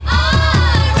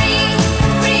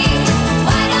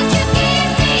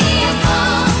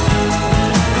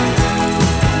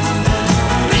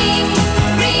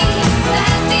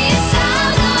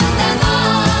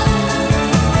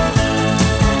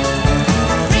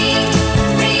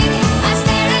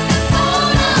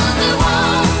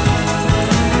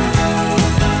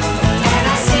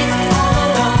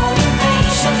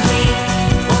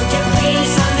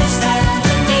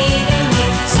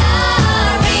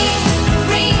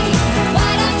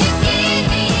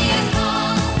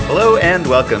and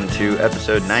welcome to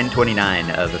episode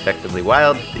 929 of Effectively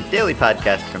Wild, the daily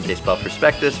podcast from Baseball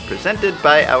Prospectus, presented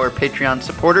by our Patreon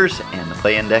supporters and the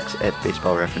Play Index at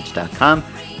baseballreference.com.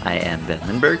 I am Ben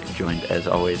Lindbergh, joined as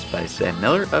always by Sam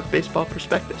Miller of Baseball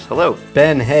Prospectus. Hello.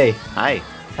 Ben, hey. Hi.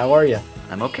 How are you?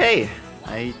 I'm okay.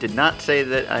 I did not say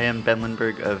that I am Ben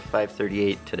Lindbergh of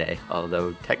 538 today,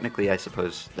 although technically I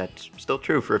suppose that's still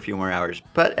true for a few more hours.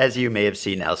 But as you may have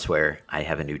seen elsewhere, I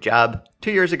have a new job.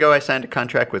 2 years ago, I signed a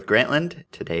contract with Grantland.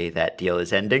 Today, that deal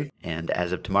is ending, and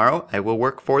as of tomorrow, I will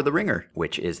work for The Ringer,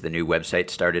 which is the new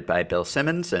website started by Bill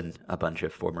Simmons and a bunch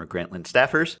of former Grantland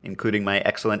staffers, including my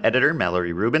excellent editor,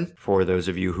 Mallory Rubin. For those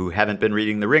of you who haven't been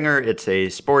reading The Ringer, it's a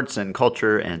sports and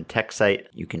culture and tech site.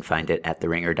 You can find it at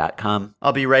theringer.com.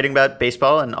 I'll be writing about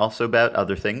baseball and also about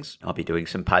other things. I'll be doing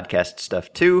some podcast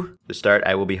stuff too. To start,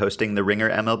 I will be hosting the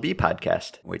Ringer MLB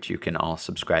podcast, which you can all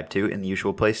subscribe to in the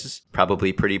usual places.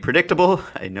 Probably pretty predictable.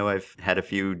 I know I've had a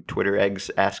few Twitter eggs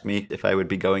ask me if I would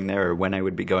be going there or when I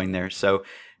would be going there, so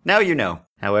now you know.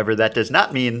 However, that does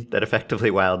not mean that Effectively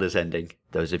Wild is ending.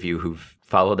 Those of you who've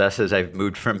followed us as I've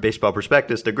moved from Baseball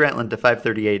Prospectus to Grantland to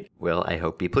 538 will, I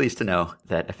hope, be pleased to know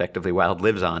that Effectively Wild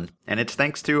lives on. And it's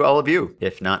thanks to all of you.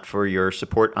 If not for your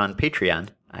support on Patreon,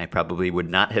 I probably would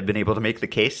not have been able to make the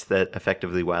case that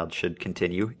Effectively Wild should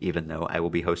continue, even though I will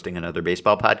be hosting another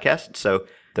baseball podcast. So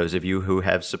those of you who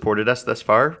have supported us thus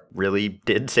far really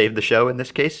did save the show in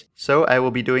this case. So I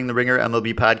will be doing the Ringer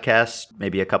MLB podcast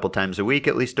maybe a couple times a week,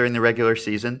 at least during the regular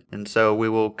season. And so we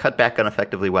will cut back on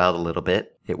Effectively Wild a little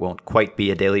bit. It won't quite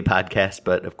be a daily podcast,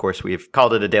 but of course we've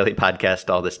called it a daily podcast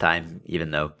all this time,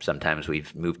 even though sometimes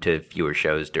we've moved to fewer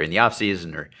shows during the off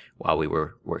season or while we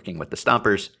were working with the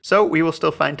Stompers. So we will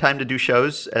still find time to do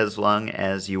shows as long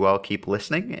as you all keep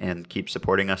listening and keep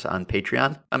supporting us on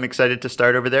Patreon. I'm excited to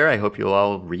start over there. I hope you'll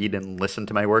all read and listen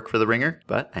to my work for The Ringer,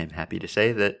 but I'm happy to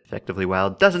say that Effectively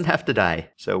Wild doesn't have to die.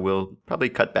 So we'll probably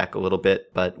cut back a little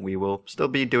bit, but we will still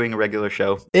be doing a regular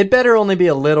show. It better only be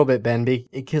a little bit, Ben,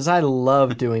 because I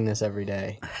love doing this every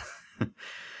day.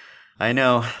 I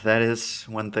know. That is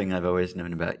one thing I've always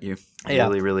known about you. I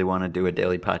really want to do a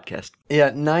daily podcast. Yeah,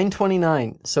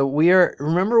 929. So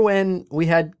remember when we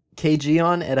had KG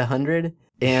on at 100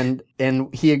 and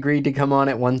he agreed to come on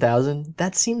at 1000?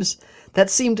 That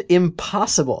seemed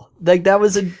impossible. Like that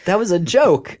was a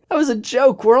joke. That was a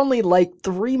joke. We're only like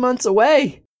 3 months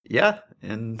away. Yeah,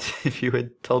 and if you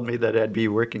had told me that I'd be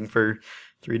working for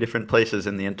 3 different places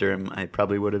in the interim, I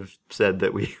probably would have said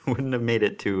that we wouldn't have made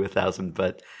it to 1000,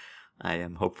 but I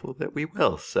am hopeful that we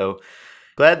will. So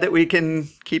glad that we can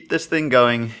keep this thing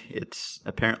going. It's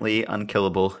apparently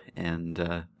unkillable.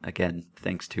 And again,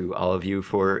 thanks to all of you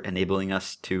for enabling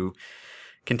us to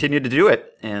continue to do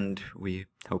it. And we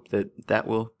hope that that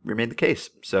will remain the case.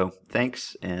 So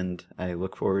thanks. And I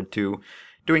look forward to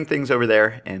doing things over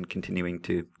there and continuing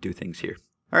to do things here.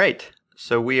 All right.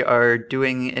 So we are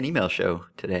doing an email show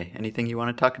today. Anything you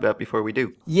want to talk about before we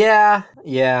do? Yeah.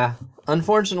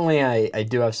 Unfortunately, I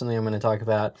do have something I'm going to talk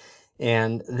about.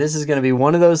 And this is going to be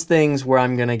one of those things where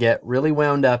I'm going to get really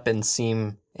wound up and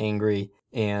seem angry.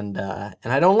 And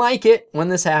I don't like it when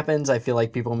this happens. I feel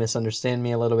like people misunderstand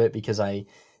me a little bit because I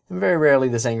am very rarely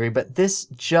this angry. But this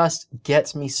just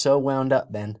gets me so wound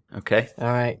up, Ben. Okay. All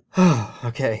right.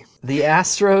 Okay. The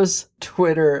Astros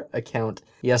Twitter account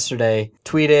yesterday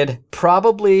tweeted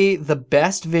probably the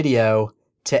best video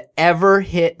to ever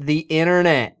hit the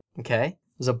internet. Okay. It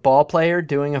was a ball player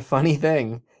doing a funny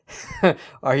thing.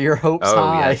 Are your hopes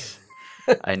high? Yes.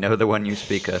 I know the one you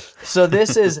speak of. So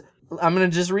this is, I'm going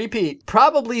to just repeat,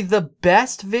 probably the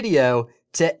best video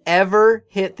to ever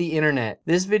hit the internet.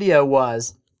 This video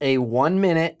was a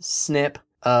 1-minute snip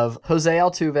of Jose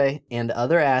Altuve and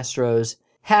other Astros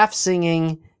half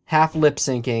singing, half lip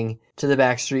syncing to the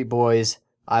Backstreet Boys'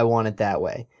 I Want It That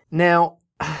Way. Now,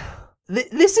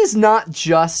 this is not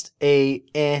just a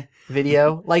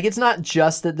video. Like, it's not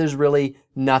just that there's really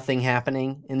nothing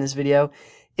happening in this video.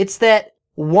 It's that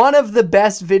one of the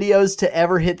best videos to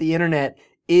ever hit the internet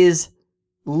is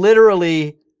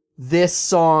literally this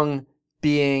song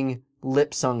being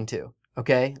lip sung to.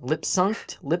 Okay? Lip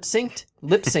synced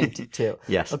to.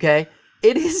 Yes. Okay?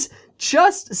 It is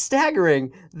just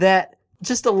staggering that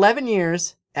just 11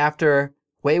 years after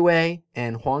Wei Wei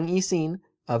and Huang Yixin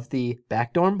of the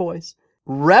Backdorn Boys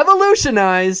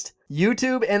revolutionized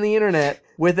YouTube and the internet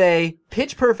with a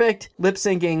pitch-perfect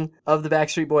lip-syncing of the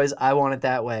Backstreet Boys' I Want It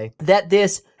That Way, that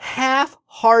this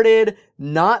half-hearted,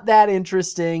 not that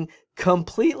interesting,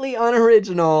 completely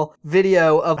unoriginal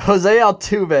video of Jose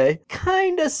Altuve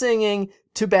kinda singing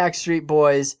to Backstreet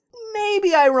Boys,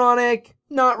 maybe ironic,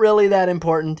 not really that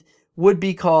important, would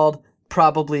be called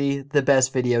probably the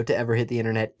best video to ever hit the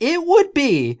internet. It would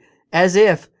be as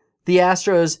if the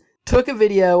Astros took a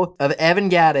video of Evan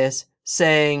Gattis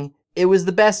saying it was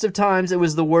the best of times, it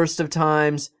was the worst of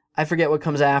times, I forget what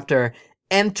comes after,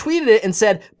 and tweeted it and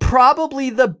said, probably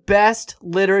the best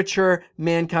literature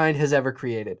mankind has ever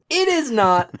created. It is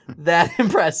not that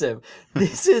impressive.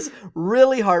 This is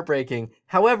really heartbreaking.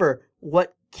 However,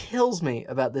 what kills me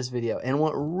about this video and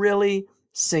what really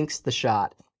sinks the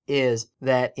shot is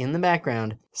that in the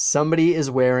background, somebody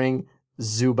is wearing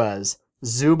Zubaz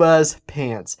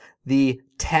pants. The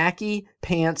tacky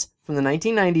pants from the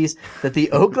 1990s that the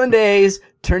Oakland A's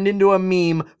turned into a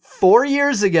meme 4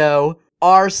 years ago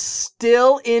are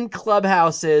still in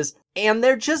clubhouses, and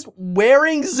they're just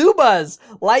wearing Zubaz.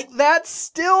 Like, that's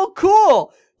still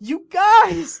cool. You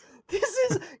guys, this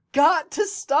has got to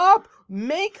stop.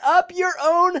 Make up your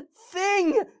own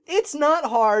thing. It's not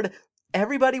hard.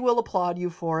 Everybody will applaud you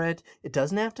for it. It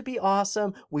doesn't have to be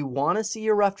awesome. We want to see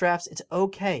your rough drafts. It's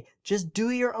okay. Just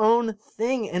do your own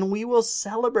thing, and we will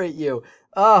celebrate you.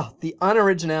 Oh, the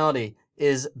unoriginality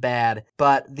is bad,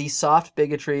 but the soft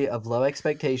bigotry of low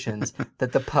expectations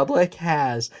that the public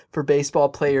has for baseball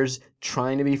players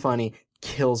trying to be funny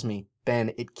kills me.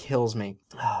 Ben, it kills me.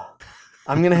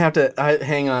 I'm gonna have to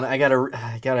hang on. I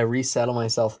gotta resettle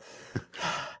myself.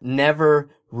 Never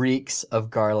reeks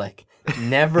of garlic.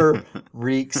 Never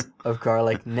reeks of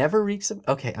garlic. Never reeks of.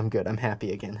 Okay, I'm good. I'm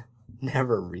happy again.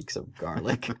 Never reeks of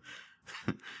garlic.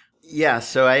 Yeah,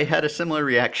 so I had a similar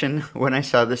reaction when I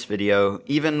saw this video,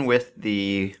 even with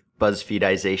the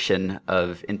BuzzFeedization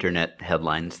of internet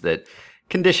headlines that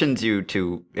conditions you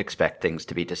to expect things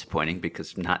to be disappointing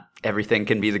because not everything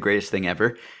can be the greatest thing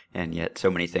ever, and yet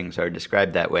so many things are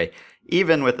described that way.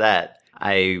 Even with that,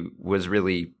 I was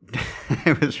really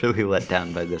let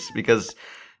down by this because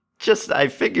I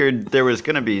figured there was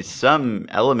going to be some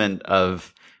element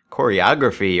of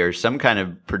choreography or some kind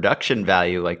of production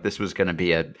value, like this was going to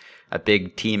be a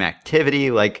big team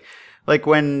activity, like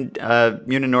when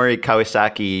Munenori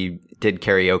Kawasaki did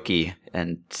karaoke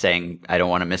and sang "I Don't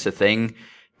Want to Miss a Thing"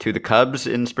 to the Cubs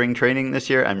in spring training this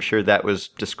year. I'm sure that was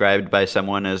described by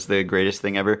someone as the greatest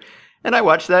thing ever. And I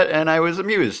watched that and I was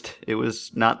amused. It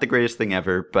was not the greatest thing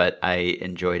ever, but I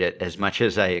enjoyed it as much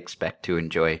as I expect to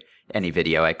enjoy any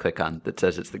video I click on that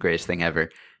says it's the greatest thing ever.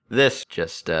 This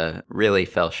just really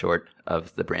fell short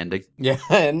of the branding. Yeah,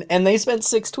 and they spent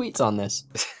 6 tweets on this.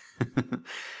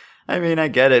 I mean, I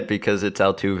get it because it's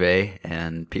Altuve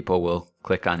and people will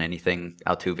click on anything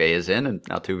Altuve is in, and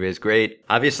Altuve is great.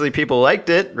 Obviously, people liked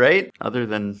it, right? Other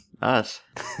than us.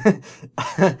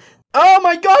 Oh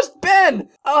my gosh, Ben!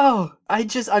 Oh, I'm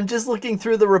just looking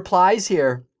through the replies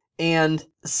here, and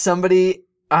somebody,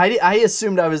 I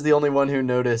assumed I was the only one who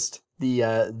noticed the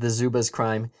Zubaz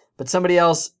crime, but somebody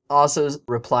else also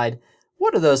replied,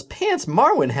 "What are those pants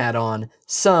Marwin had on?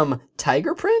 Some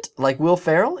tiger print? Like Will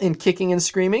Ferrell in Kicking and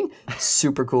Screaming?"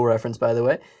 Super cool reference, by the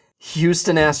way.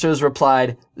 Houston Astros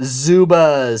replied,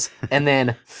 "Zubaz," and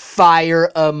then fire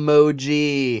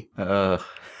emoji.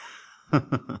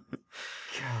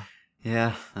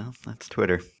 Yeah, well, that's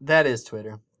Twitter. That is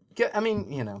Twitter. I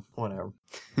mean, whatever.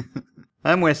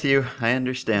 I'm with you. I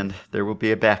understand. There will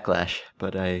be a backlash,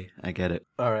 but I get it.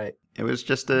 All right. It was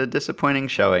just a disappointing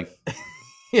showing.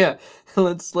 Yeah,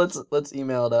 let's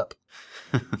email it up.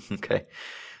 Okay.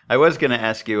 I was going to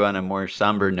ask you on a more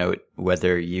somber note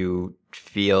whether you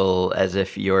feel as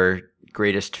if your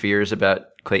greatest fears about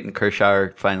Clayton Kershaw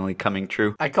are finally coming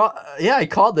true. I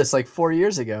called this like 4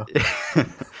 years ago.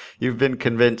 You've been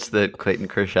convinced that Clayton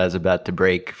Kershaw is about to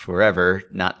break forever,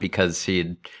 not because he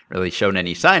had really shown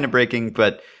any sign of breaking,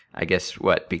 but I guess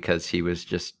because he was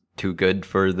just too good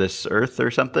for this earth or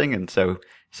something, and so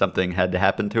something had to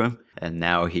happen to him. And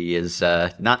now he is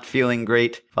not feeling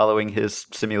great following his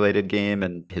simulated game,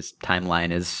 and his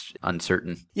timeline is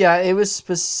uncertain. Yeah, it was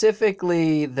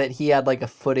specifically that he had like a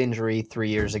foot injury 3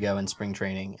 years ago in spring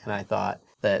training, and I thought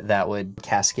that would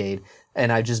cascade. And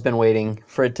I've just been waiting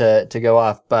for it to go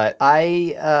off. But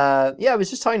I was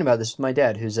just talking about this with my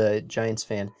dad, who's a Giants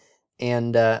fan.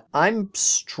 And I'm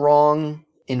strong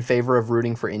in favor of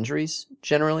rooting for injuries,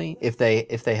 generally, if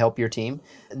they help your team.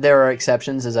 There are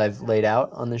exceptions, as I've laid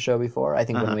out on the show before. I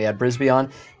think when we had Brisbee on,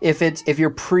 if you're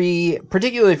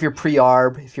particularly if you're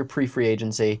pre-arb, if you're pre-free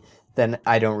agency, then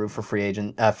I don't root for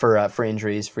for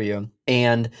injuries for you.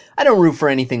 And I don't root for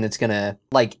anything that's gonna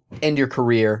like end your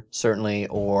career, certainly,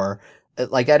 or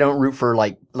like I don't root for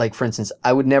like for instance,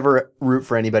 I would never root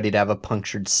for anybody to have a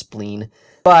punctured spleen.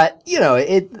 But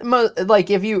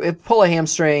if you pull a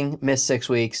hamstring, miss 6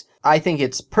 weeks, I think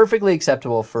it's perfectly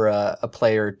acceptable for a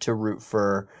player to root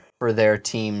for their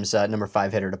team's number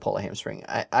 5 hitter to pull a hamstring.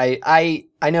 I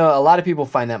know a lot of people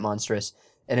find that monstrous,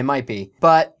 and it might be.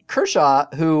 But Kershaw,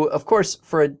 who, of course,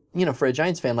 for a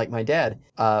Giants fan like my dad,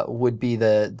 would be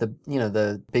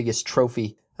the biggest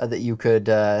trophy that you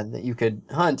could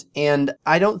hunt. And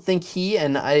I don't think he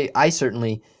and I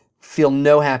certainly feel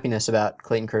no happiness about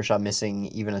Clayton Kershaw missing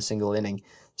even a single inning.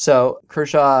 So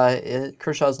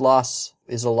Kershaw's loss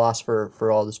is a loss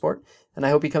for all the sport, and I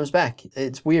hope he comes back.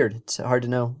 It's weird. It's hard to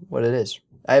know what it is.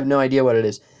 I have no idea what it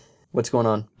is. What's going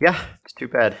on? Yeah, it's too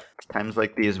bad. It's times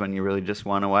like these when you really just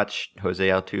want to watch Jose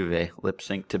Altuve lip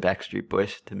sync to Backstreet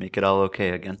Boys to make it all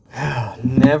okay again.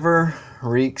 Never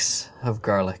reeks of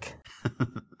garlic.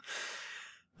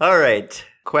 All right,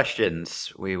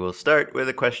 questions. We will start with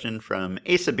a question from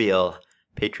Asabil,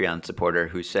 Patreon supporter,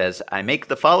 who says, I make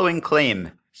the following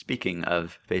claim. Speaking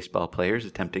of baseball players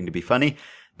attempting to be funny,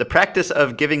 the practice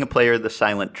of giving a player the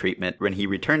silent treatment when he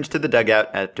returns to the dugout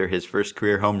after his first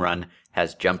career home run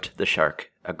has jumped the shark.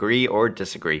 Agree or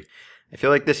disagree? I feel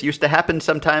like this used to happen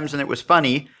sometimes and it was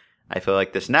funny. I feel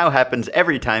like this now happens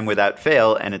every time without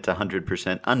fail and it's 100%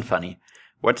 unfunny.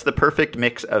 What's the perfect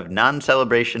mix of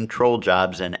non-celebration troll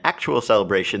jobs and actual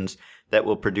celebrations that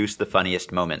will produce the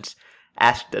funniest moments?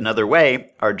 Asked another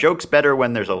way, are jokes better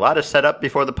when there's a lot of setup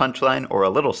before the punchline or a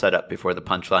little setup before the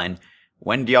punchline?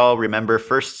 When do y'all remember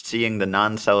first seeing the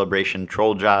non-celebration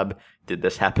troll job? Did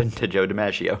this happen to Joe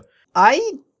DiMaggio?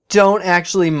 I don't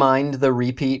actually mind the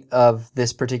repeat of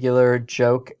this particular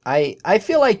joke. I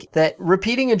feel like that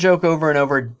repeating a joke over and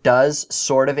over does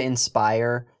sort of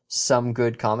inspire some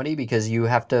good comedy because you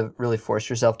have to really force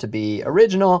yourself to be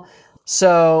original.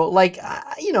 So, like,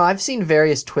 I've seen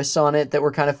various twists on it that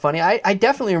were kind of funny. I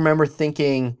definitely remember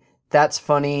thinking that's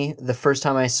funny the first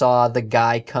time I saw the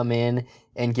guy come in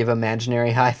and give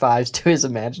imaginary high fives to his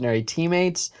imaginary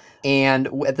teammates. And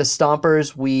at the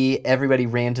Stompers, everybody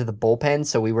ran to the bullpen,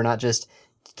 so we were not just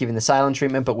giving the silent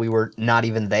treatment, but we were not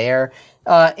even there.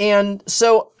 And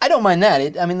so I don't mind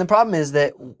that. The problem is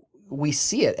that we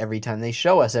see it every time. They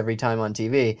show us every time on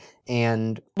TV.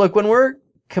 And look, when we're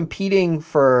competing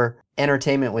for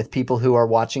entertainment with people who are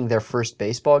watching their first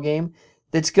baseball game,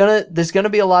 there's gonna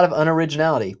be a lot of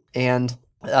unoriginality. And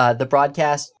the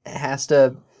broadcast has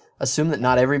to assume that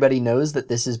not everybody knows that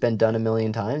this has been done a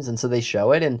million times, and so they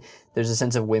show it, and there's a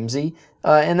sense of whimsy,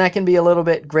 and that can be a little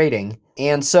bit grating.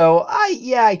 And so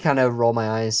I kind of roll my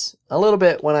eyes a little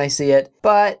bit when I see it,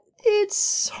 but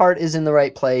its heart is in the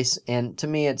right place, and to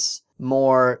me it's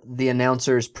more the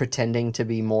announcers pretending to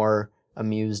be more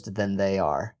amused than they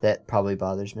are that probably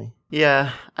bothers me.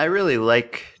 Yeah, I really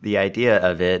like the idea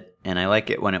of it, and I like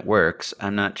it when it works.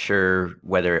 I'm not sure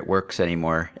whether it works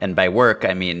anymore, and by work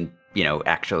I mean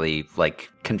actually, like,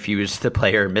 confuse the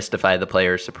player, mystify the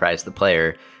player, surprise the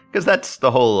player. Because that's the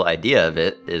whole idea of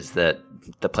it, is that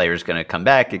the player's going to come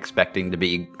back expecting to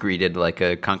be greeted like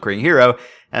a conquering hero,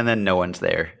 and then no one's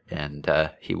there, and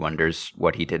he wonders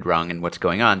what he did wrong and what's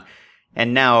going on.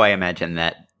 And now I imagine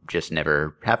that just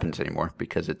never happens anymore,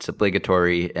 because it's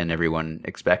obligatory and everyone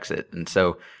expects it. And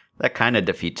so that kind of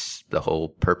defeats the whole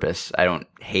purpose. I don't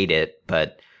hate it,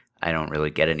 but I don't really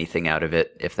get anything out of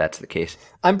it if that's the case.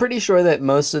 I'm pretty sure that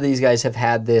most of these guys have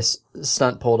had this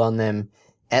stunt pulled on them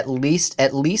at least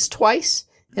twice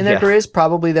in their careers.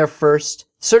 Probably their first,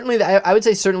 I would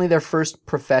say certainly their first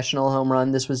professional home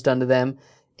run, this was done to them.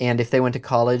 And if they went to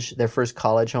college, their first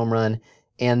college home run.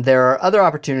 And there are other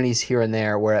opportunities here and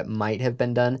there where it might have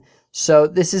been done. So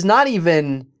this is not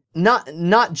even,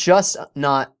 not just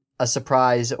not a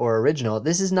surprise or original.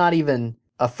 This is not even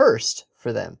a first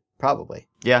for them, probably.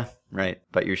 Yeah, right.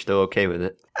 But you're still okay with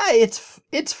it.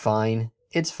 It's fine.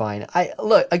 It's fine.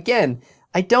 Look, again,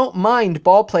 I don't mind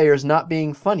ball players not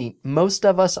being funny. Most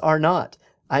of us are not.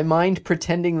 I mind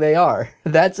pretending they are.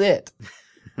 That's it.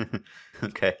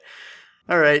 Okay.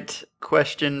 All right.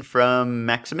 Question from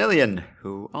Maximilian,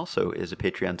 who also is a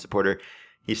Patreon supporter.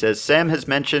 He says, Sam has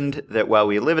mentioned that while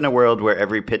we live in a world where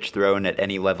every pitch thrown at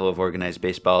any level of organized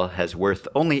baseball has worth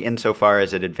only insofar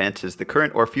as it advances the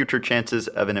current or future chances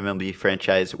of an MLB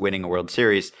franchise winning a World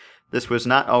Series, this was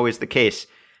not always the case,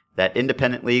 that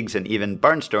independent leagues and even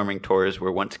barnstorming tours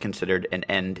were once considered an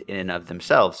end in and of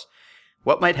themselves.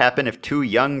 What might happen if two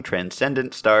young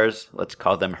transcendent stars, let's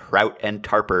call them Hrout and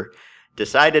Tarper,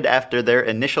 decided after their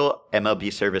initial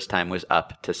MLB service time was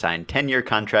up to sign 10-year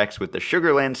contracts with the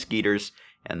Sugarland Skeeters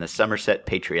and the Somerset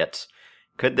Patriots?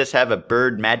 Could this have a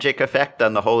bird magic effect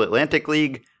on the whole Atlantic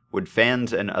League? Would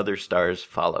fans and other stars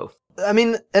follow?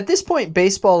 At this point,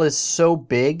 baseball is so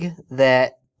big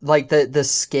that, like, the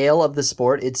scale of the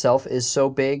sport itself is so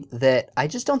big that I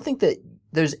just don't think that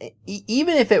there's,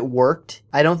 even if it worked,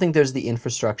 I don't think there's the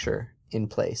infrastructure in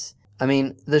place.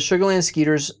 The Sugarland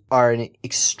Skeeters are an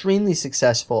extremely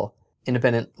successful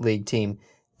independent league team.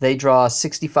 they draw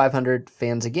 6,500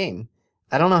 fans a game.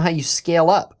 I don't know how you scale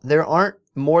up. There aren't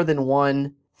more than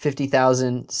one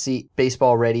 50,000 seat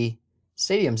baseball ready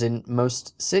stadiums in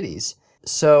most cities.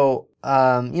 So,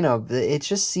 it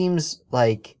just seems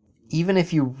like even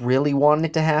if you really wanted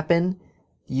it to happen,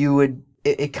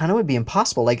 it kind of would be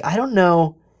impossible. Like, I don't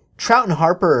know. Trout and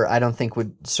Harper, I don't think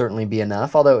would certainly be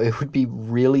enough, although it would be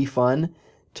really fun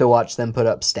to watch them put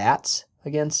up stats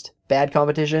against bad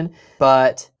competition.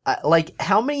 But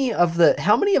how many of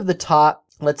the top,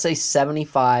 let's say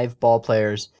 75 ball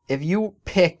players, if you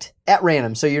picked at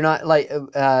random, so you're not I'll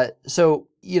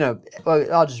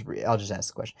just ask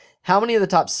the question. How many of the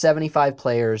top 75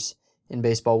 players in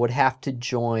baseball would have to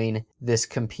join this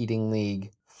competing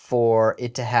league for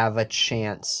it to have a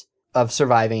chance of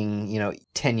surviving,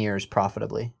 10 years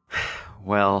profitably?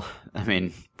 Well, I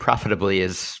mean, profitably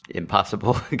is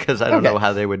impossible because I don't know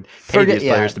how they would pay these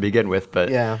players to begin with. But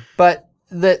yeah, but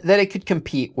that it could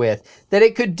compete with, that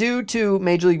it could do to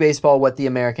Major League Baseball what the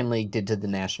American League did to the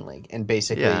National League, and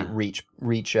basically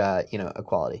reach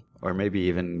equality. Or maybe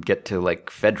even get to like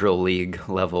Federal League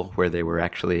level where they were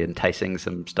actually enticing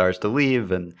some stars to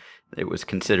leave and it was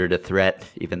considered a threat,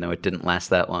 even though it didn't last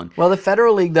that long. Well, the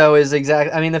Federal League, though,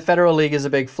 the Federal League is a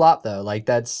big flop, though. Like,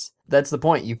 that's the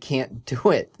point. You can't do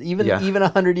it. Even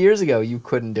 100 years ago, you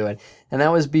couldn't do it. And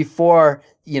that was before,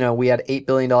 we had $8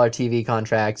 billion TV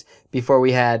contracts, before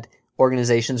we had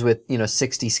organizations with,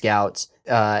 60 scouts,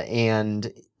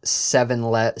 and seven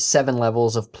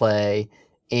levels of play,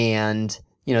 and,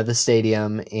 the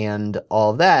stadium and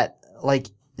all of that. Like,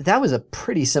 that was a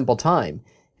pretty simple time,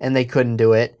 and they couldn't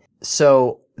do it.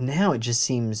 So now it just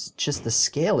seems the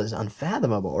scale is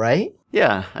unfathomable, right?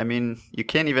 Yeah. I mean, you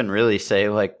can't even really say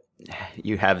like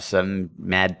you have some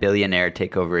mad billionaire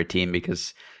take over a team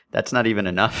because that's not even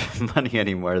enough money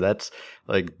anymore. That's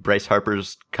like Bryce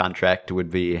Harper's contract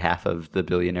would be half of the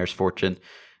billionaire's fortune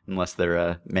unless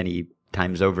they're many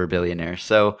times over billionaire.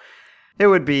 So it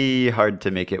would be hard to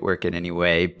make it work in any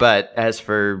way. But as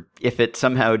for if it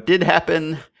somehow did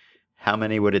happen, how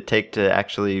many would it take to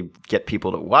actually get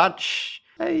people to watch?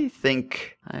 I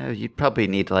think you'd probably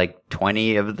need like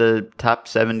 20 of the top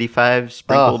 75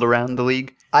 sprinkled around the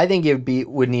league. I think it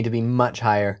would need to be much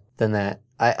higher than that.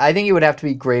 I think it would have to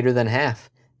be greater than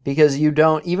half, because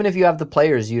even if you have the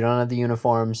players, you don't have the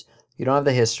uniforms, you don't have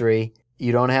the history,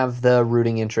 you don't have the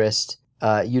rooting interest,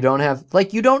 you don't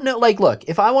know, look,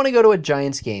 if I want to go to a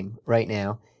Giants game right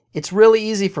now, it's really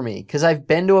easy for me because I've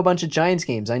been to a bunch of Giants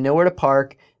games. I know where to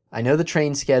park. I know the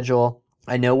train schedule.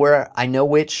 I know the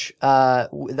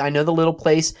little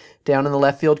place down in the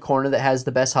left field corner that has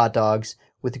the best hot dogs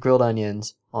with the grilled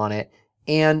onions on it.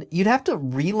 And you'd have to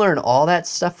relearn all that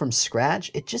stuff from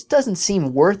scratch. It just doesn't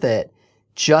seem worth it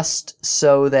just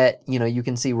so that, you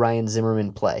can see Ryan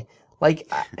Zimmerman play. Like,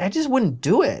 I just wouldn't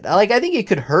do it. I think it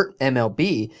could hurt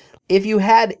MLB if you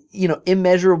had,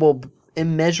 immeasurable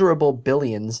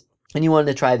billions and you wanted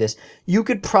to try this. You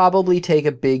could probably take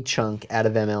a big chunk out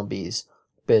of MLB's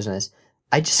business.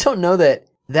 I just don't know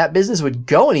that business would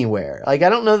go anywhere. Like, I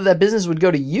don't know that business would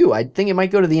go to you. I think it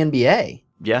might go to the NBA.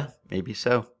 Yeah, maybe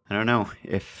so. I don't know.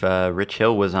 If Rich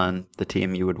Hill was on the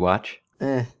team, you would watch?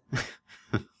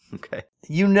 Okay.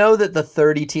 You know that the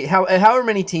 30 team, however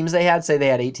many teams they had, say they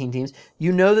had 18 teams,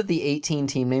 you know that the 18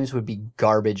 team names would be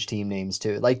garbage team names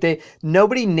too. Like,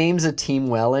 nobody names a team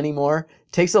well anymore.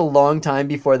 It takes a long time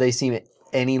before they seem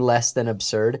any less than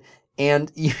absurd.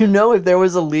 And if there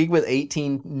was a league with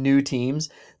 18 new teams,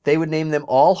 they would name them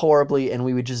all horribly and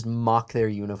we would just mock their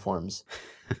uniforms.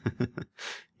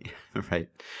 Right.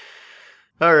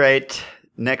 All right.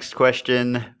 Next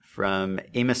question from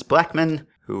Amos Blackman,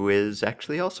 who is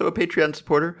actually also a Patreon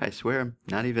supporter. I swear I'm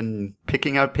not even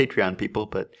picking out Patreon people,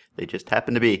 but they just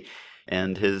happen to be.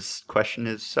 And his question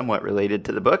is somewhat related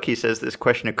to the book. He says, this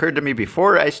question occurred to me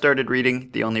before I started reading.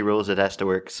 The only rule is it has to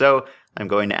work. So I'm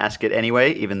going to ask it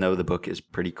anyway, even though the book is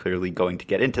pretty clearly going to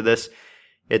get into this.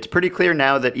 It's pretty clear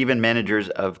now that even managers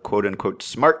of quote-unquote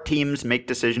smart teams make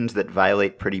decisions that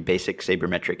violate pretty basic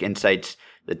sabermetric insights.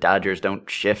 The Dodgers don't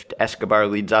shift. Escobar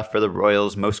leads off for the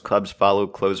Royals. Most clubs follow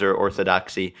closer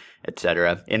orthodoxy,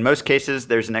 etc. In most cases,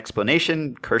 there's an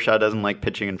explanation. Kershaw doesn't like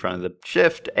pitching in front of the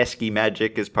shift. Esky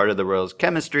magic is part of the Royals'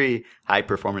 chemistry.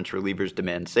 High-performance relievers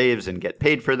demand saves and get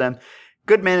paid for them.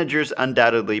 Good managers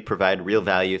undoubtedly provide real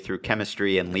value through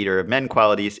chemistry and leader of men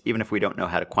qualities, even if we don't know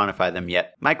how to quantify them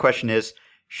yet. My question is,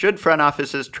 should front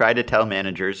offices try to tell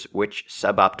managers which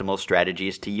suboptimal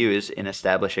strategies to use in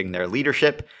establishing their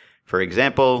leadership? For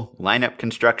example, lineup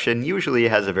construction usually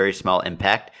has a very small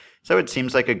impact, so it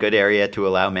seems like a good area to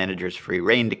allow managers free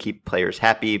rein to keep players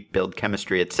happy, build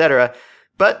chemistry, etc.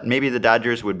 But maybe the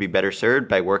Dodgers would be better served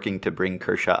by working to bring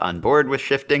Kershaw on board with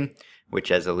shifting, which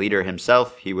as a leader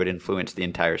himself, he would influence the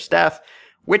entire staff.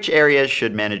 Which areas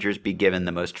should managers be given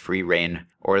the most free rein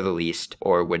or the least,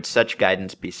 or would such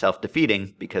guidance be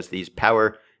self-defeating because the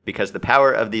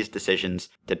power of these decisions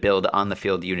to build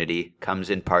on-the-field unity comes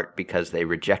in part because they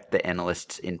reject the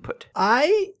analysts' input?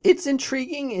 It's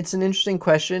intriguing. It's an interesting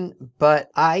question, but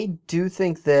I do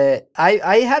think that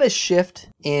I had a shift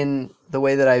in the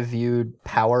way that I viewed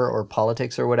power or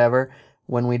politics or whatever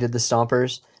when we did the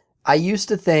Stompers. I used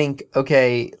to think,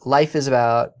 okay, life is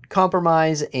about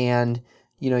compromise and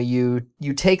you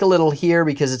take a little here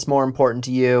because it's more important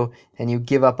to you, and you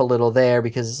give up a little there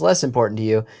because it's less important to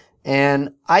you.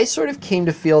 And I sort of came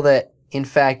to feel that, in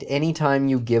fact, anytime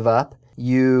you give up,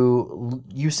 you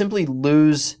simply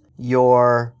lose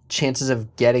your chances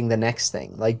of getting the next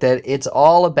thing. Like that it's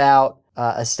all about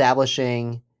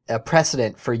establishing a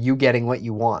precedent for you getting what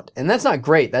you want. And that's not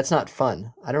great. That's not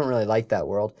fun. I don't really like that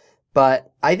world.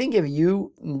 But I think if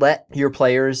you let your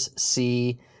players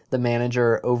see the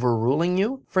manager overruling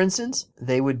you, for instance,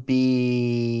 they would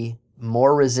be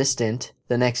more resistant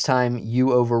the next time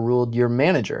you overruled your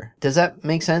manager. Does that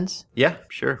make sense? Yeah,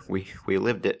 sure. We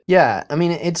lived it. Yeah, I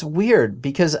mean, it's weird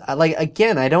because,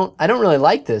 again, I don't really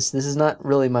like this. This is not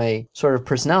really my sort of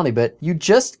personality, but you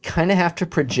just kind of have to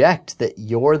project that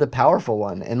you're the powerful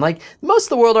one. And most of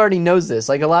the world already knows this.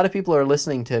 A lot of people are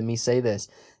listening to me say this,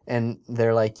 and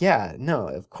they're like, yeah, no,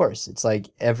 of course. It's like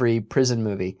every prison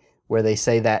movie where they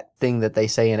say that thing that they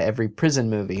say in every prison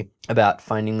movie about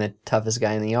finding the toughest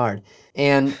guy in the yard.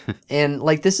 And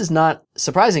this is not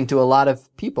surprising to a lot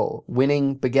of people.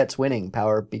 Winning begets winning.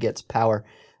 Power begets power.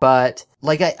 But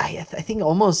I think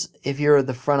almost if you're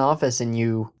the front office and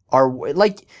you are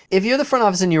if you're the front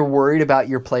office and you're worried about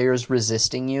your players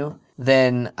resisting you,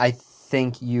 then I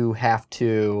think you have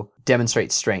to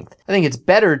demonstrate strength. I think it's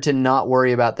better to not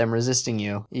worry about them resisting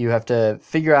you. You have to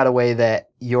figure out a way that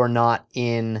you're not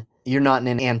in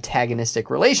an antagonistic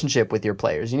relationship with your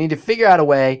players. You need to figure out a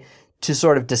way to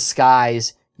sort of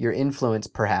disguise your influence,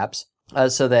 perhaps,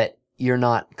 so that you're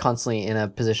not constantly in a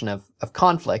position of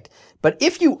conflict. But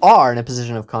if you are in a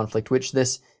position of conflict, which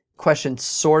this question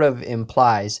sort of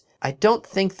implies, I don't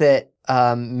think that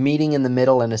meeting in the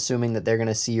middle and assuming that they're going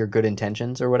to see your good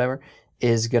intentions or whatever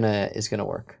is gonna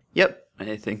work. Yep,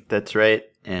 I think that's right.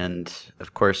 And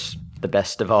of course, the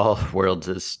best of all worlds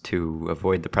is to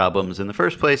avoid the problems in the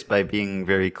first place by being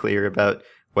very clear about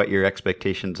what your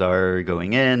expectations are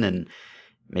going in and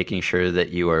making sure that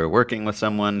you are working with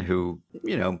someone who,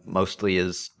 mostly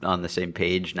is on the same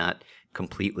page, not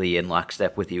completely in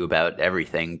lockstep with you about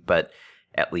everything, but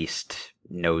at least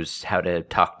knows how to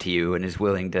talk to you and is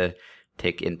willing to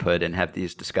take input and have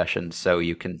these discussions so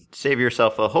you can save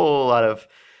yourself a whole lot of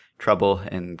trouble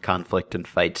and conflict and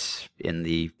fights in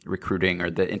the recruiting or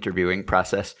the interviewing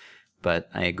process. But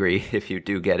I agree, if you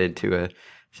do get into a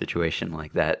situation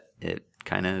like that, it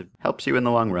kind of helps you in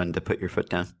the long run to put your foot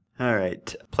down. All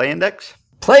right, play index?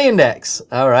 Play index.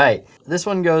 All right. This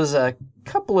one goes a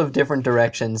couple of different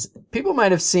directions. People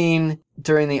might have seen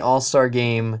during the All-Star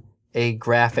game a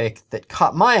graphic that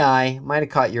caught my eye, might have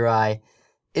caught your eye.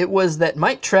 It was that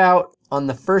Mike Trout on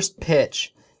the first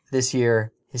pitch this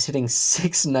year is hitting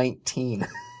 .619.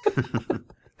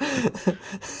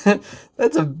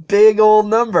 That's a big old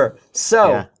number.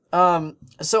 So, yeah.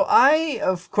 So I,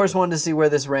 of course, wanted to see where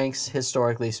this ranks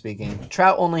historically speaking.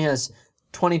 Trout only has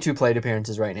 22 plate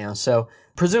appearances right now, so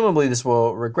presumably this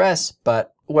will regress,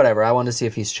 but whatever. I wanted to see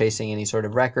if he's chasing any sort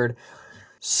of record.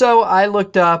 So I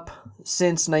looked up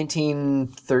since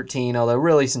 1913, although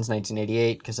really since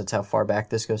 1988, because that's how far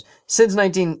back this goes. Since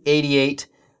 1988,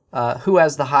 who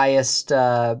has the highest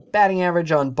batting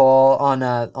average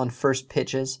on first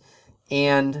pitches?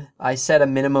 And I set a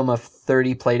minimum of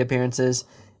 30 plate appearances.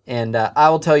 And I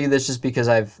will tell you this just because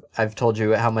I've told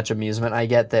you how much amusement I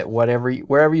get that wherever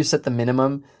you set the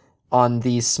minimum on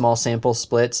these small sample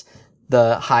splits,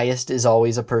 the highest is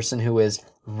always a person who is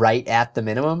right at the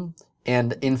minimum.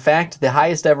 And in fact, the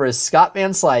highest ever is Scott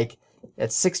Van Slyke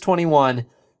at 621,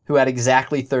 who had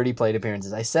exactly 30 plate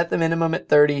appearances. I set the minimum at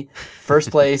 30.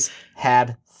 First place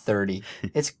had 30.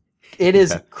 It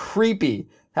is creepy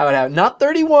how it happened. Not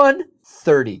 31,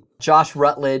 30. Josh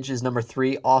Rutledge is number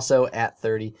 3, also at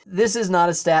 30. This is not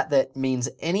a stat that means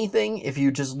anything if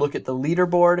you just look at the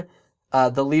leaderboard.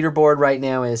 The leaderboard right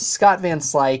now is Scott Van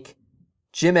Slyke,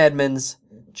 Jim Edmonds,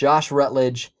 Josh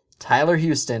Rutledge, Tyler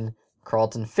Houston,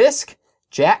 Carlton Fisk,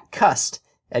 Jack Cust,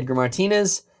 Edgar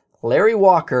Martinez, Larry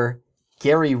Walker,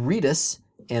 Gary Redus,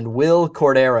 and Will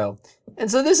Cordero. And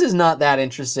so this is not that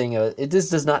interesting. This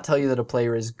does not tell you that a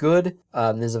player is good.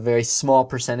 There's a very small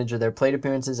percentage of their plate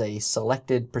appearances, a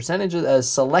selected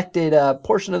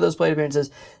portion of those plate appearances.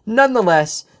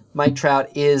 Nonetheless, Mike Trout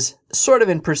is sort of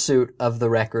in pursuit of the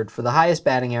record for the highest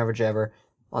batting average ever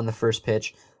on the first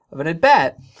pitch of an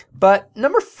at-bat. But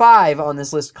number 5 on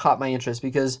this list caught my interest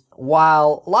because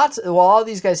while all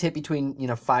these guys hit between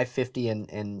 550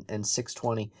 and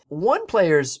 620, one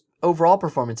player's overall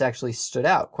performance actually stood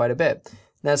out quite a bit.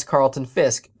 That's Carlton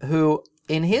Fisk, who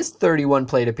in his 31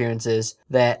 plate appearances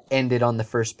that ended on the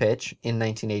first pitch in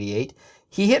 1988,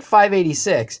 he hit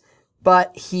 586,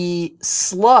 but he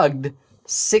slugged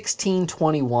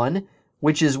 1621,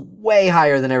 which is way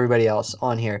higher than everybody else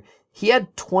on here. He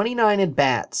had 29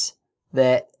 at-bats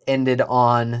that ended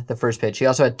on the first pitch. He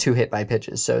also had 2 hit by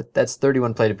pitches, so that's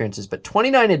 31 plate appearances, but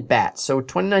 29 at-bats. So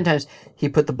 29 times he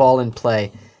put the ball in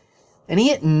play. And he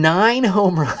hit 9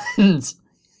 home runs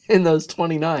in those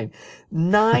 29.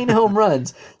 9 home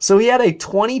runs. So he had a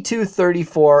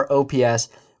 22.34 OPS,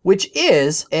 which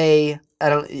is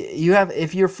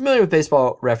if you're familiar with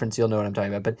Baseball Reference, you'll know what I'm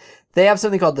talking about, but they have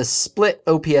something called the split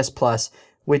OPS plus,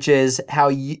 which is how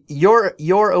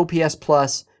your OPS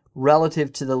plus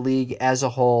relative to the league as a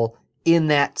whole in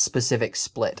that specific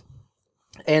split.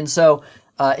 And so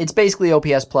it's basically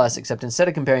OPS plus, except instead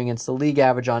of comparing against the league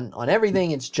average on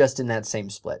everything, it's just in that same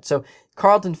split. So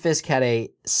Carlton Fisk had a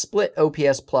split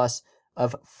OPS plus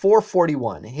of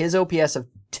 441. His OPS of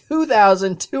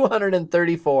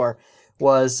 2,234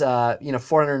 was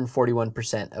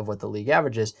 441% of what the league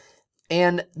averages.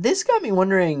 And this got me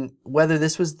wondering whether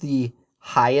this was the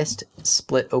highest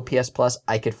split OPS plus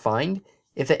I could find.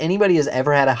 If anybody has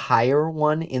ever had a higher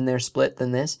one in their split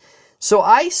than this. So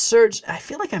I searched, I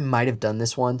feel like I might have done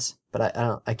this once, but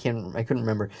I couldn't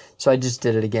remember. So I just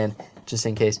did it again, just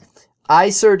in case. I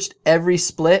searched every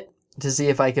split to see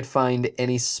if I could find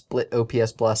any split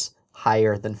OPS plus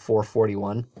higher than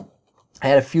 441. I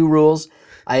had a few rules.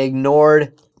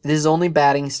 This is only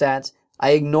batting stats.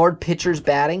 I ignored pitchers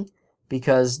batting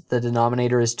because the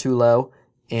denominator is too low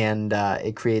and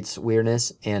it creates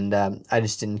weirdness. And I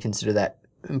just didn't consider that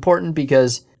important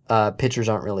because pitchers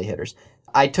aren't really hitters.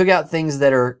 I took out things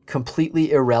that are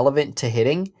completely irrelevant to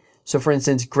hitting. So, for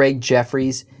instance, Greg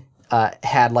Jeffries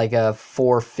had like a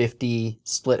 450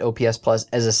 split OPS plus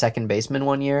as a second baseman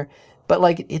one year. But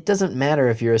like, it doesn't matter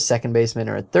if you're a second baseman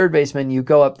or a third baseman. You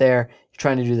go up there, you're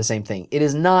trying to do the same thing. It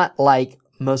is not like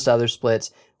most other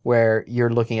splits where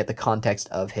you're looking at the context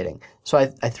of hitting. So I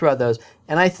threw out those.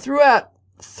 And I threw out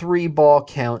 3 ball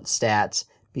count stats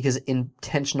because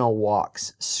intentional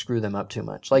walks screw them up too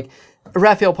much. Like,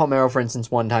 Rafael Palmeiro, for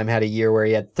instance, one time had a year where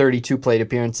he had 32 plate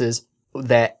appearances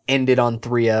that ended on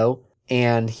 3-0,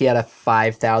 and he had a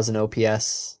 5,000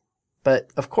 OPS. But,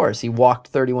 of course, he walked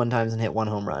 31 times and hit 1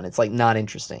 home run. It's, like, not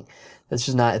interesting. That's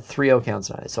just not, 3-0 counts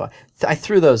on it. So I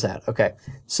threw those out. Okay.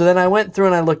 So then I went through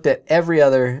and I looked at every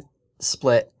other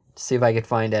split to see if I could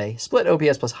find a split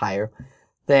OPS plus higher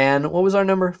than, what was our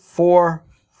number?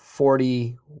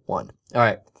 441. All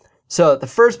right. So the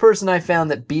first person I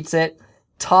found that beats it,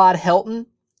 Todd Helton,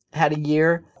 had a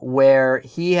year where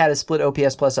he had a split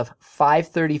OPS plus of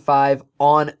 535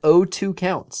 on 0-2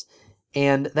 counts.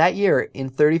 And that year, in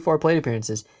 34 plate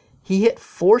appearances, he hit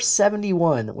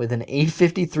 471 with an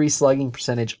 853 slugging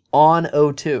percentage on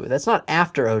 0-2. That's not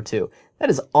after 0-2. That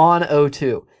is on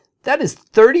 0-2. That is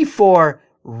 34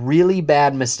 really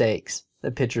bad mistakes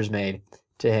that pitchers made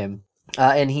to him.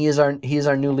 And he is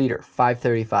our new leader,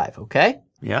 535, okay?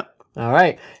 Yep. All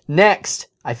right. Next,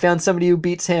 I found somebody who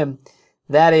beats him.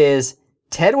 That is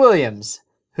Ted Williams,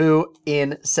 who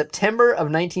in September of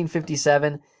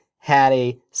 1957 had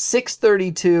a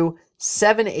 632,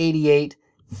 788,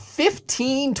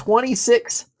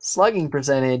 1526 slugging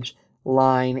percentage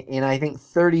line in, I think,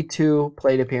 32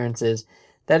 plate appearances.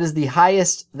 That is the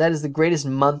highest, that is the greatest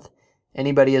month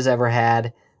anybody has ever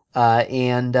had.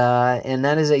 And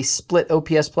that is a split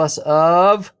OPS plus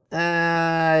of,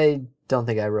 I don't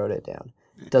think I wrote it down.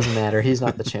 Doesn't matter. He's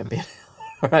not the champion.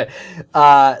 All right.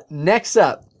 Next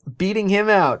up, beating him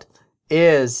out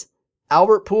is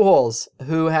Albert Pujols,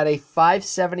 who had a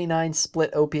 579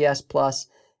 split OPS plus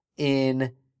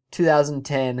in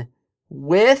 2010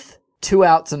 with 2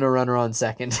 outs and a runner on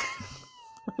second.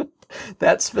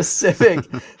 that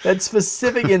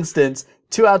specific instance,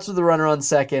 2 outs with a runner on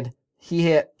second. He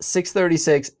hit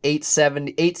 636,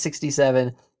 870, 867,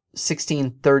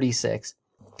 1636.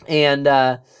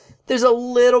 And there's a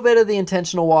little bit of the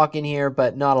intentional walk in here,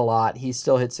 but not a lot. He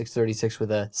still hit 636 with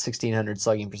a 1,600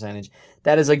 slugging percentage.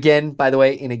 That is, again, by the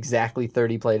way, in exactly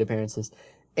 30 plate appearances.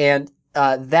 And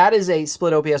that is a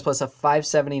split OPS plus of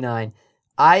 579.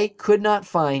 I could not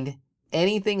find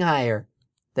anything higher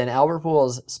than Albert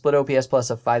Pujols' split OPS plus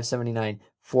of 579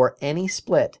 for any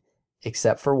split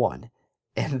except for one.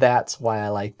 And that's why I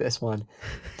like this one.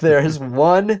 There's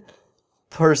one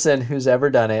person who's ever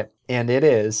done it, and it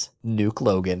is Nuke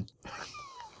Logan.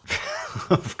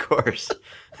 Of course.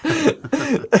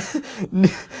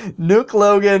 Nuke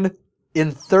Logan,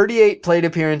 in 38 plate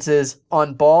appearances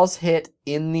on balls hit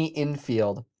in the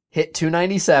infield, hit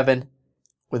 297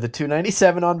 with a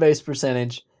 297 on base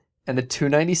percentage and a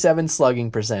 297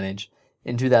 slugging percentage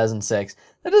in 2006.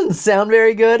 That doesn't sound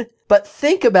very good, but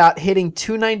think about hitting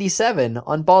 297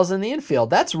 on balls in the infield.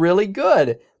 That's really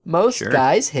good. Most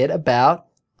guys hit about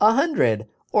 100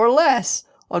 or less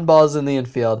on balls in the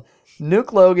infield.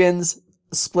 Nuke Logan's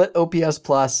split OPS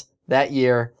plus that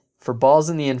year for balls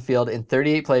in the infield in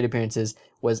 38 plate appearances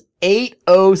was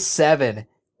 807,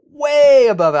 way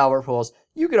above Albert Pujols.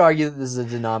 You could argue that this is a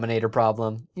denominator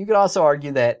problem. You could also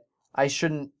argue that I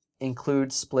shouldn't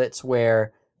include splits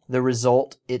where the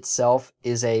result itself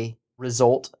is a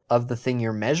result of the thing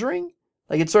you're measuring.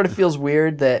 Like, it sort of feels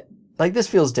weird that, like, this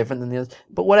feels different than the others,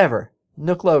 but whatever.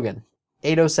 Nuke Logan,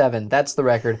 807, that's the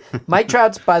record. Mike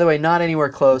Trout's, by the way, not anywhere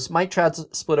close. Mike Trout's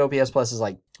split OPS plus is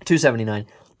like 279.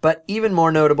 But even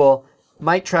more notable,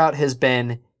 Mike Trout has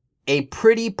been a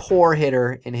pretty poor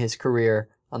hitter in his career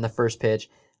on the first pitch.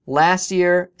 Last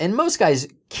year, and most guys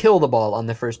kill the ball on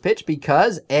the first pitch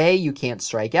because A, you can't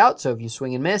strike out, so if you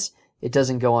swing and miss, it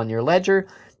doesn't go on your ledger.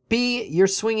 B, you're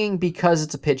swinging because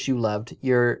it's a pitch you loved.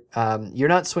 You're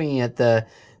not swinging at the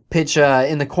pitch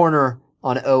in the corner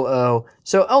on 0-0.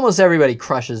 So almost everybody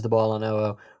crushes the ball on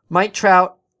 0-0. Mike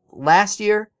Trout, last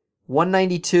year,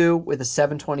 192 with a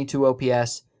 722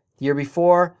 OPS. The year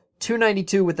before,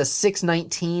 292 with a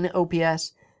 619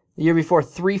 OPS. The year before,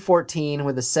 314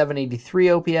 with a 783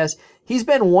 OPS. He's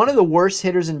been one of the worst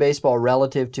hitters in baseball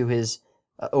relative to his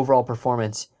overall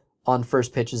performance on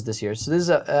first pitches this year. So this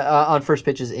is on first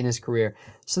pitches in his career.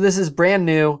 So this is brand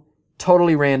new,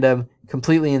 totally random,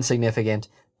 completely insignificant,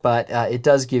 but it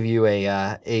does give you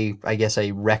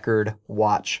a record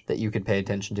watch that you could pay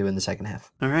attention to in the second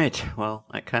half. All right. Well,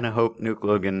 I kind of hope Nuke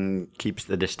Logan keeps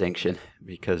the distinction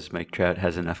because Mike Trout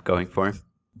has enough going for him.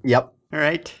 Yep. All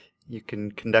right. You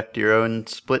can conduct your own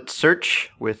split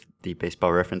search with the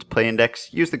Baseball Reference Play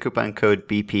Index. Use the coupon code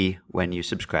BP when you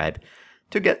subscribe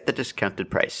to get the discounted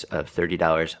price of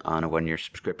 $30 on a one-year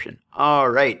subscription. All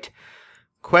right.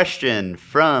 Question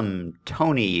from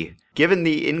Tony. Given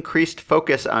the increased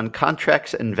focus on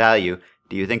contracts and value,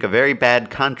 do you think a very bad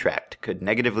contract could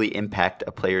negatively impact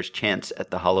a player's chance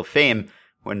at the Hall of Fame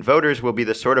when voters will be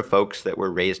the sort of folks that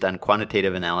were raised on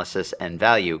quantitative analysis and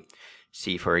value?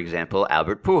 See, for example,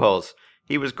 Albert Pujols.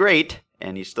 He was great,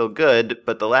 and he's still good,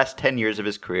 but the last 10 years of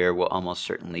his career will almost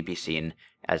certainly be seen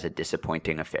as a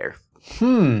disappointing affair.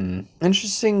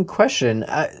 Interesting question.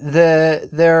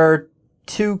 There are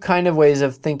two kind of ways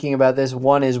of thinking about this.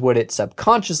 One is, would it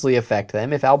subconsciously affect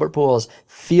them? If Albert Pujols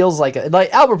feels like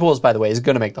Albert Pujols, by the way, is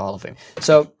going to make the Hall of Fame.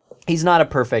 So he's not a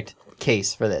perfect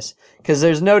case for this because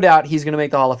there's no doubt he's going to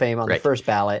make the Hall of Fame on the first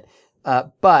ballot.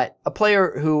 But a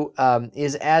player who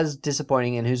is as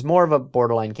disappointing and who's more of a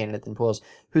borderline candidate than Pujols,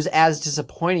 who's as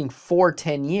disappointing for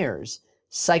 10 years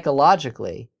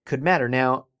psychologically could matter.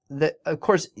 Now, of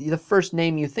course, the first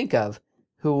name you think of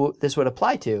who this would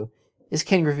apply to is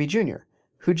Ken Griffey Jr.,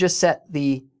 who just set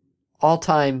the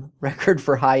all-time record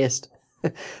for highest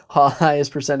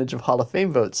percentage of Hall of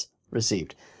Fame votes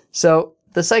received. So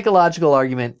the psychological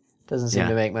argument doesn't seem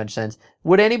to make much sense.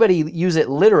 Would anybody use it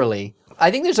literally? I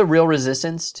think there's a real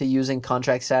resistance to using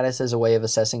contract status as a way of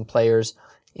assessing players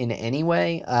in any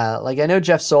way. I know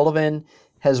Jeff Sullivan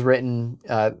has written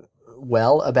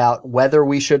well about whether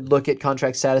we should look at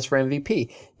contract status for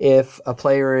MVP. If a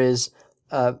player is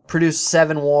produced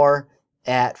 7 WAR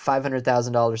at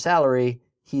 $500,000 salary,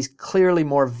 he's clearly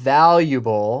more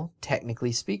valuable,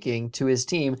 technically speaking, to his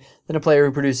team than a player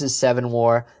who produces 7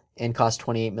 WAR and costs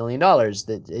 $28 million.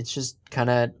 It's just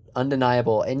kind of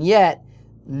undeniable. And yet,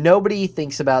 nobody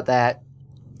thinks about that.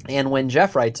 And when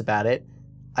Jeff writes about it,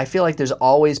 I feel like there's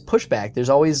always pushback. There's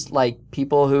always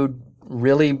people who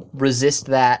really resist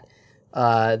that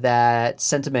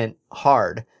sentiment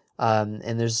hard.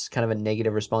 And there's kind of a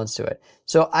negative response to it.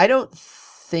 So I don't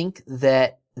think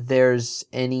that there's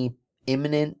any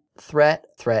imminent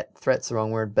threat's the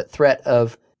wrong word, but threat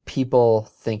of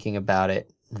people thinking about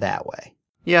it that way.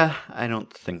 Yeah, I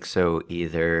don't think so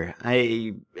either.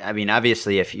 I mean,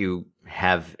 obviously, if you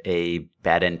have a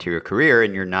bad end to your career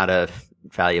and you're not a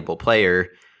valuable player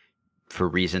for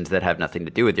reasons that have nothing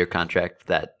to do with your contract,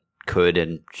 that could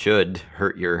and should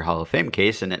hurt your Hall of Fame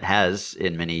case, and it has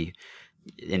in many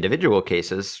individual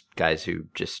cases, guys who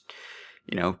just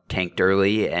tanked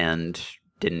early and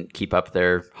didn't keep up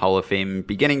their Hall of Fame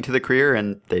beginning to the career,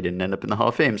 and they didn't end up in the Hall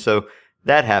of Fame. So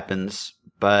that happens,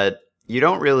 but you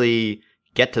don't really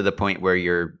get to the point where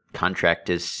your contract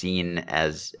is seen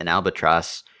as an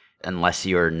albatross unless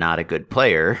you're not a good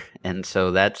player. And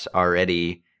so that's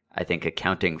already, I think,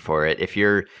 accounting for it. If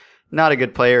you're not a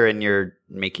good player and you're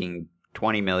making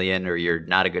 20 million, or you're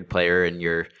not a good player and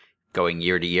you're going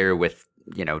year to year with,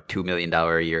 $2 million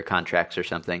a year contracts or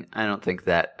something, I don't think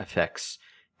that affects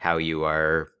how you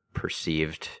are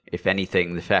perceived. If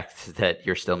anything, the fact that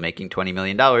you're still making $20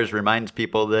 million reminds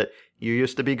people that you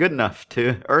used to be good enough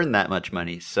to earn that much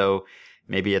money. So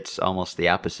maybe it's almost the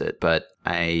opposite, but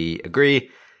I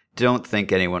agree. Don't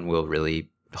think anyone will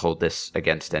really hold this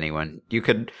against anyone. You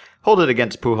could hold it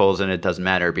against Pujols and it doesn't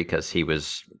matter because he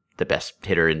was the best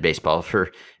hitter in baseball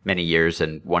for many years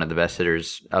and one of the best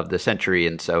hitters of the century.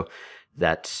 And so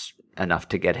that's enough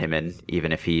to get him in,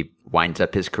 even if he winds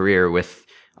up his career with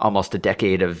almost a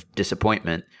decade of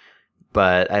disappointment.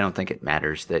 But I don't think it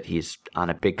matters that he's on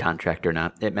a big contract or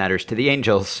not. It matters to the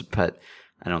Angels, but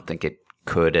I don't think it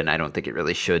could, and I don't think it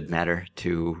really should matter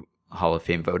to Hall of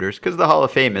Fame voters, because the Hall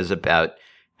of Fame is about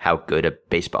how good a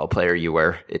baseball player you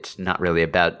were. It's not really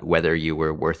about whether you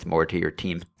were worth more to your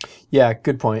team. Yeah,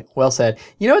 good point. Well said.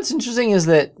 What's interesting is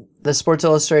that the Sports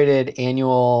Illustrated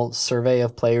annual survey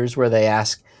of players, where they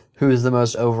ask who's the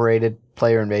most overrated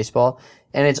player in baseball,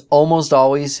 and it's almost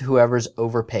always whoever's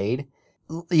overpaid.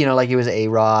 Like it was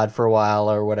A-Rod for a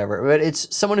while or whatever, but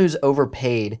it's someone who's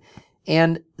overpaid.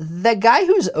 And the guy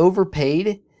who's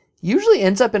overpaid usually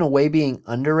ends up in a way being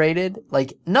underrated.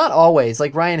 Like, not always.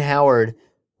 Like Ryan Howard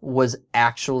was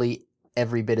actually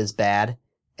every bit as bad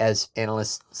as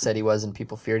analysts said he was and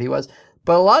people feared he was.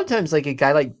 But a lot of times, like a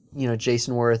guy like,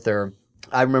 Jason Worth, or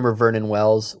I remember Vernon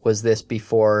Wells was this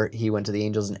before he went to the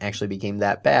Angels and actually became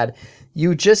that bad.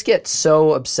 You just get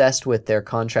so obsessed with their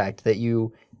contract that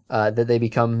that they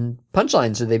become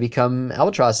punchlines or they become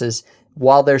albatrosses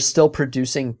while they're still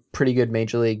producing pretty good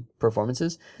major league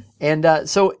performances. And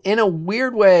so in a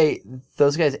weird way,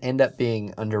 those guys end up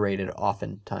being underrated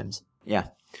oftentimes. Yeah.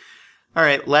 All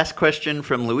right, last question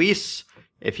from Luis.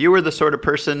 If you were the sort of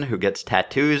person who gets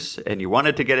tattoos and you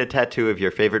wanted to get a tattoo of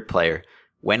your favorite player,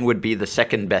 when would be the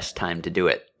second best time to do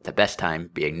it? The best time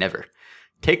being never.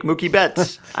 Take Mookie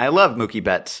Betts. I love Mookie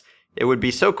Betts. It would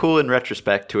be so cool in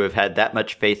retrospect to have had that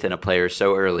much faith in a player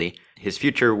so early. His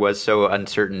future was so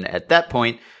uncertain at that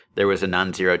point, there was a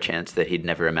non-zero chance that he'd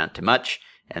never amount to much,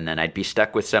 and then I'd be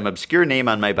stuck with some obscure name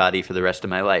on my body for the rest of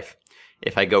my life.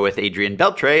 If I go with Adrian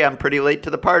Beltre, I'm pretty late to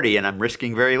the party, and I'm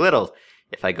risking very little.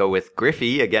 If I go with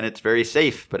Griffey, again, it's very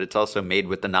safe, but it's also made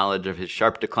with the knowledge of his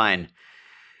sharp decline.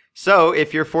 So,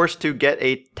 if you're forced to get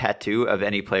a tattoo of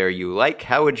any player you like,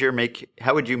 how would you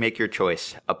make your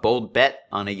choice? A bold bet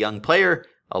on a young player,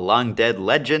 a long-dead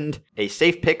legend, a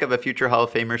safe pick of a future Hall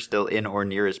of Famer still in or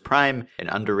near his prime, an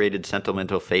underrated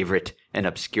sentimental favorite, an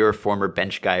obscure former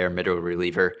bench guy or middle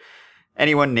reliever,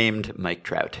 anyone named Mike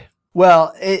Trout.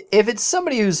 Well, if it's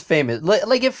somebody who's famous,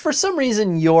 like if for some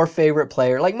reason your favorite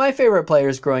player, like my favorite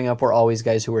players growing up were always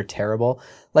guys who were terrible.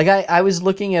 Like I was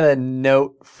looking at a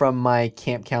note from my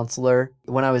camp counselor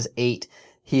when I was 8.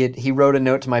 He wrote a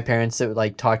note to my parents that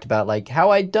like talked about like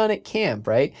how I'd done at camp,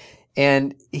 right?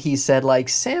 And he said like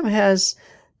Sam has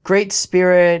great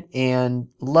spirit and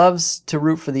loves to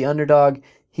root for the underdog.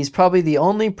 He's probably the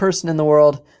only person in the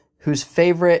world whose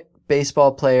favorite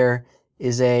baseball player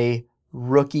is a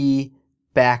rookie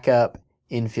backup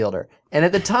infielder. And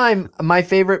at the time, my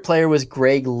favorite player was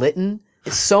Greg Litton.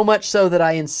 So much so that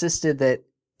I insisted that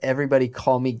everybody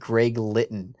call me Greg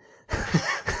Litton.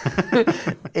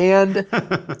 And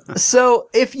so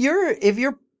if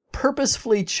you're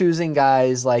purposefully choosing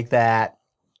guys like that,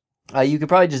 you could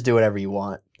probably just do whatever you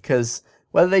want, because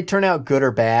whether they turn out good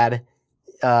or bad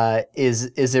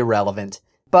is irrelevant.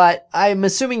 But I'm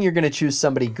assuming you're going to choose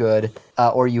somebody good,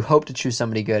 or you hope to choose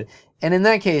somebody good. And in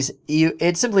that case,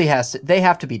 they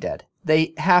have to be dead.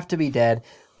 They have to be dead,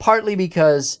 partly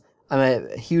because I'm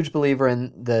a huge believer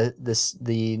in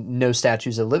the no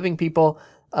statues of living people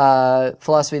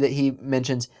philosophy that he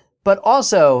mentions, but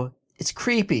also it's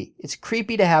creepy. It's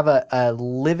creepy to have a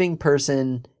living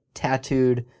person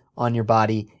tattooed on your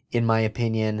body, in my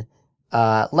opinion.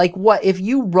 Like what if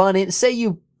you run in, say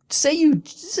you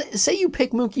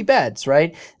pick Mookie Betts,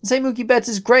 right? And say Mookie Betts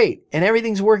is great and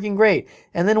everything's working great.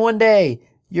 And then one day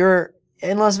you're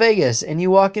in Las Vegas and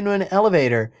you walk into an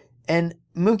elevator and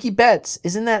Mookie Betts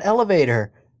is in that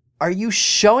elevator. Are you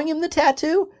showing him the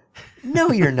tattoo?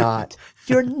 No, you're not.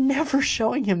 You're never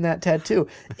showing him that tattoo.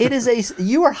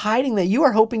 You are hiding that. You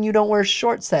are hoping you don't wear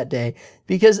shorts that day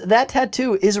because that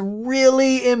tattoo is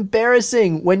really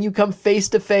embarrassing when you come face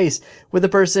to face with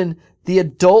the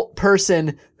adult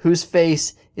person whose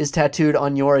face is tattooed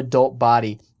on your adult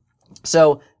body.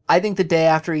 So I think the day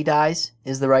after he dies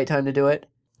is the right time to do it.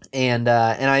 And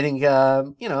I think,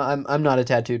 I'm not a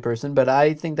tattooed person, but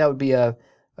I think that would be a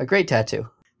great tattoo.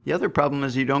 The other problem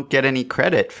is you don't get any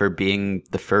credit for being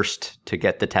the first to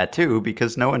get the tattoo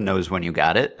because no one knows when you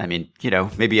got it. I mean,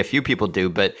 maybe a few people do,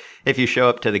 but if you show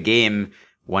up to the game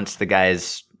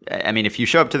if you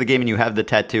show up to the game and you have the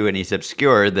tattoo and he's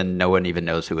obscure, then no one even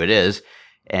knows who it is.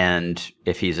 And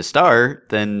if he's a star,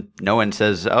 then no one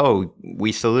says, "Oh,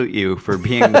 we salute you for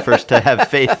being the first to have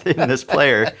faith in this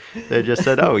player." They just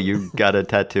said, "Oh, you got a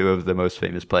tattoo of the most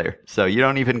famous player." So you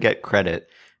don't even get credit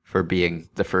for being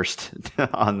the first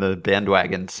on the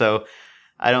bandwagon. So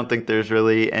I don't think there's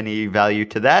really any value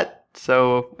to that.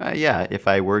 So if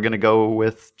I were going to go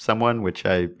with someone, which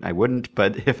I wouldn't,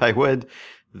 but if I would,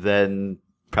 then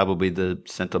probably the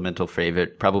sentimental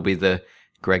favorite, probably the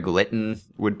Greg Litton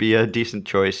would be a decent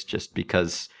choice just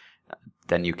because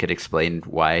then you could explain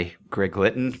why Greg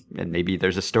Litton and maybe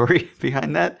there's a story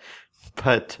behind that.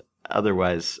 But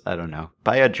otherwise, I don't know.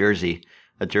 Buy a jersey.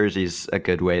 A jersey's a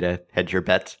good way to hedge your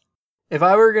bets. If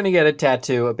I were going to get a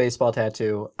tattoo, a baseball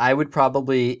tattoo, I would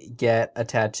probably get a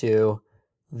tattoo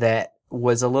that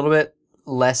was a little bit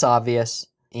less obvious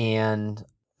and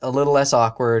a little less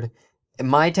awkward.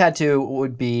 My tattoo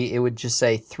would just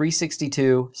say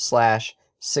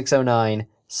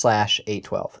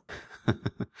 362/609/812.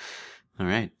 All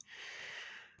right.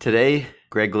 Today,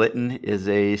 Greg Litton is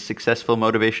a successful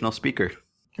motivational speaker.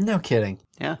 No kidding.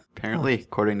 Yeah, apparently,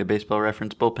 according to Baseball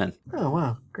Reference Bullpen. Oh,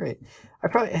 wow. Great. I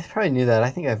probably knew that. I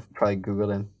think I've probably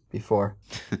Googled him before.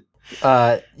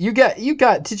 You got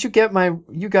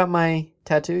my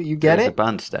tattoo? You get There's it? a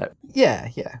Bonstat. Yeah.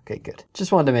 Okay, good.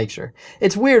 Just wanted to make sure.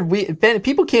 It's weird.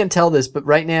 People can't tell this, but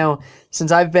right now,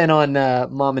 since I've been on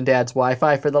Mom and Dad's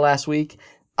Wi-Fi for the last week,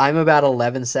 I'm about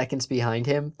 11 seconds behind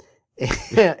him.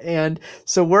 And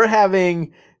so we're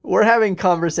having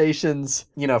conversations,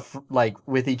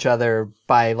 with each other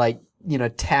by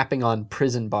tapping on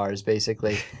prison bars,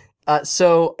 basically.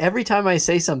 So every time I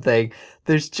say something,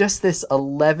 there's just this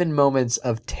 11 moments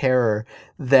of terror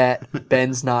that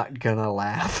Ben's not gonna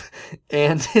laugh.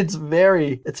 And it's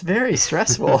very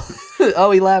stressful.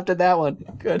 Oh, he laughed at that one.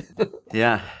 Good.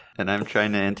 Yeah. And I'm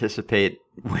trying to anticipate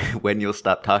when you'll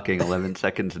stop talking 11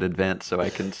 seconds in advance so I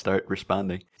can start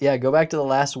responding. Yeah, go back to the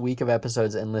last week of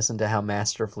episodes and listen to how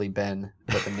masterfully Ben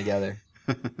put them together.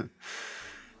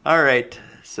 All right.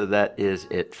 So that is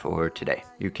it for today.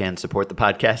 You can support the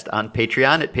podcast on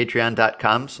Patreon at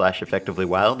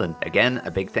patreon.com/effectivelywild. And again,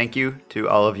 a big thank you to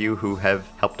all of you who have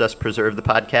helped us preserve the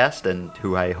podcast and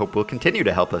who I hope will continue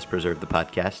to help us preserve the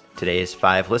podcast. Today's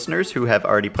 5 listeners who have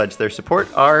already pledged their support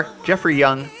are Jeffrey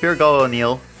Young, Birgal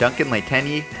O'Neill, Duncan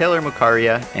Leitenyi, Taylor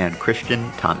Mukaria, and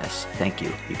Christian Thomas. Thank you.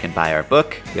 You can buy our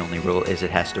book, The Only Rule Is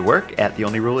It Has to Work, at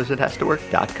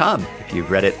theonlyruleisithastowork.com. If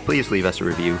you've read it, please leave us a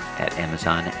review at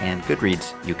Amazon and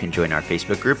Goodreads. You can join our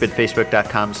Facebook group at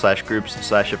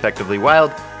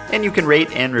facebook.com/groups/effectivelywild, and you can rate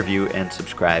and review and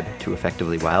subscribe to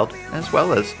Effectively Wild, as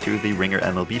well as to the Ringer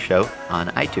MLB show on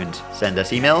iTunes. Send us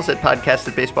emails at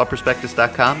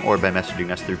podcast@baseballprospectus.com or by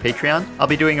messaging us through Patreon. I'll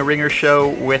be doing a Ringer show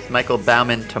with Michael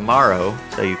Bauman tomorrow,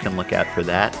 so you can look out for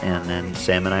that. And then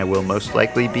Sam and I will most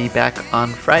likely be back on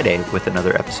Friday with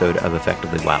another episode of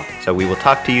Effectively Wild. So we will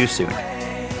talk to you soon.